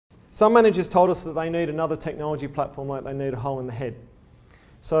Some managers told us that they need another technology platform like they need a hole in the head.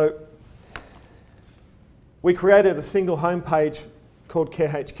 So we created a single homepage called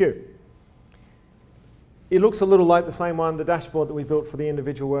CareHQ. It looks a little like the same one, the dashboard that we built for the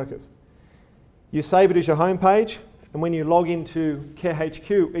individual workers. You save it as your homepage, and when you log into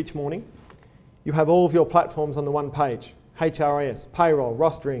CareHQ each morning, you have all of your platforms on the one page. HRIS, payroll,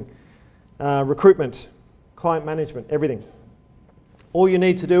 rostering, recruitment, client management, everything. All you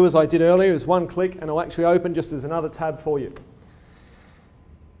need to do, as I did earlier, is one click and it'll actually open just as another tab for you.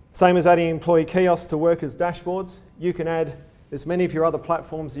 Same as adding employee kiosks to workers' dashboards, you can add as many of your other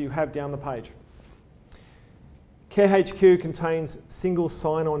platforms that you have down the page. CareHQ contains single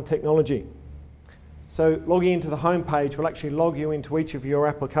sign-on technology. So logging into the home page will actually log you into each of your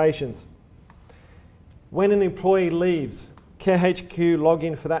applications. When an employee leaves, CareHQ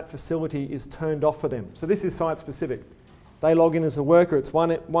login for that facility is turned off for them. So this is site-specific. They log in as a worker, it's one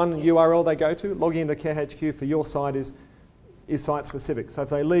URL they go to. Logging into CareHQ for your site is site-specific. So if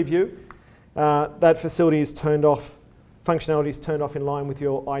they leave you, that facility is turned off, functionality is turned off in line with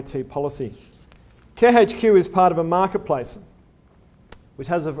your IT policy. CareHQ is part of a marketplace which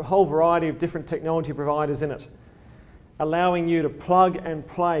has a whole variety of different technology providers in it, allowing you to plug and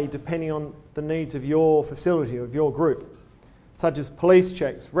play depending on the needs of your facility, of your group, such as police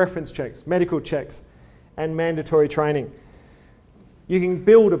checks, reference checks, medical checks, and mandatory training. You can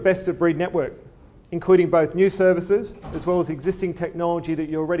build a best-of-breed network, including both new services as well as existing technology that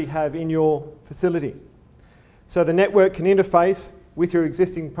you already have in your facility. So the network can interface with your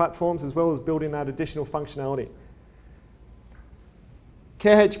existing platforms as well as building that additional functionality.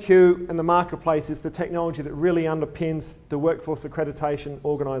 CareHQ and the marketplace is the technology that really underpins the workforce accreditation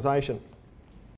organisation.